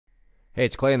Hey,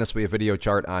 it's Clay, and this will be a video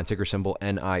chart on ticker symbol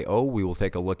NIO. We will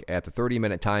take a look at the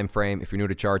 30-minute time frame. If you're new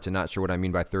to charts and not sure what I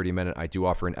mean by 30-minute, I do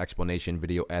offer an explanation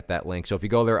video at that link. So if you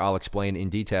go there, I'll explain in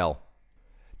detail.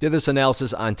 Did this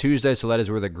analysis on Tuesday, so that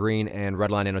is where the green and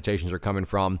red line annotations are coming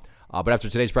from. But after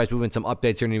today's price movement, some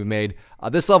updates here need to be made.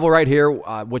 This level right here,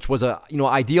 which was a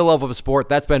ideal level of a support,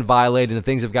 that's been violated, and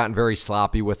things have gotten very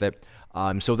sloppy with it.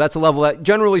 So that's a level that,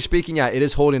 generally speaking, yeah, it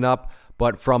is holding up.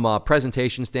 But from a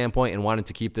presentation standpoint and wanting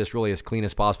to keep this really as clean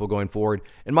as possible going forward,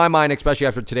 in my mind, especially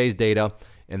after today's data,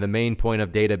 and the main point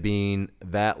of data being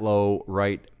that low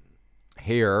right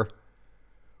here,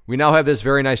 we now have this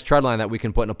very nice trend line that we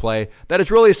can put into play that is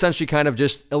really essentially kind of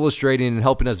just illustrating and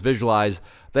helping us visualize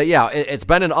that, yeah, it's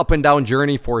been an up and down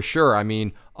journey for sure. I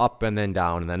mean, up and then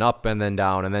down, and then up and then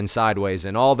down, and then sideways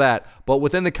and all that. But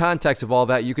within the context of all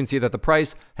that, you can see that the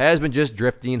price has been just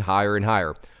drifting higher and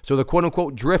higher. So the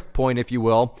quote-unquote drift point, if you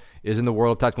will, is in the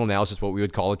world of technical analysis what we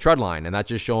would call a trend line. And that's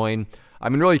just showing, I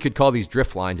mean, really you could call these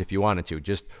drift lines if you wanted to.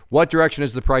 Just what direction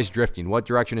is the price drifting? What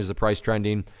direction is the price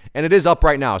trending? And it is up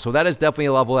right now. So that is definitely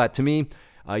a level that, to me,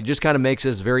 it just kind of makes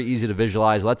this very easy to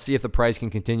visualize. Let's see if the price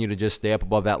can continue to just stay up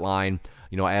above that line,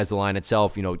 as the line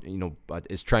itself,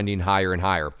 is trending higher and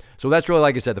higher. So that's really,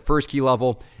 like I said, the first key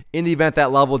level. In the event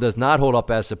that level does not hold up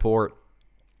as support,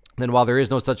 then while there is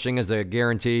no such thing as a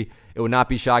guarantee, it would not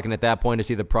be shocking at that point to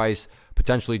see the price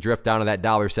potentially drift down to that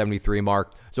 $1.73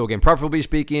 mark. So again, preferably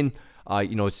speaking,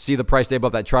 see the price stay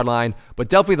above that trend line, but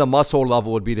definitely the must-hold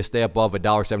level would be to stay above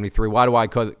 $1.73. Why do I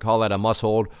call that a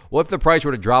must-hold? Well, if the price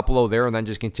were to drop below there and then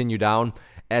just continue down,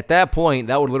 at that point,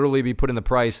 that would literally be putting the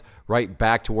price right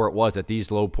back to where it was at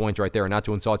these low points right there. Not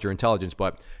to insult your intelligence,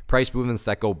 but price movements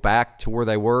that go back to where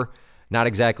they were, not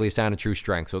exactly a sign of true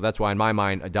strength. So that's why, in my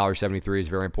mind, $1.73 is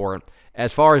very important.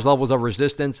 As far as levels of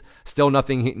resistance, still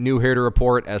nothing new here to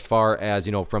report as far as,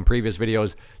 from previous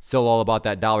videos, still all about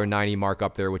that $1.90 mark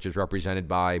up there, which is represented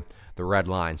by the red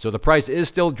line. So the price is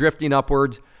still drifting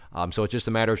upwards. So it's just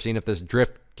a matter of seeing if this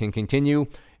drift can continue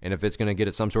and if it's going to get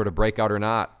it some sort of breakout or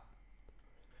not.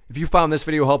 If you found this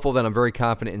video helpful, then I'm very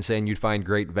confident in saying you'd find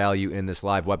great value in this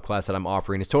live web class that I'm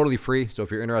offering. It's totally free, so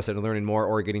if you're interested in learning more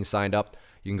or getting signed up,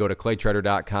 you can go to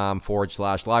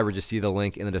claytrader.com/live or just see the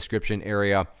link in the description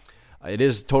area. It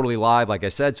is totally live, like I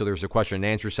said, so there's a question and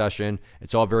answer session.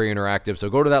 It's all very interactive, so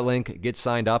go to that link, get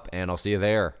signed up, and I'll see you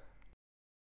there.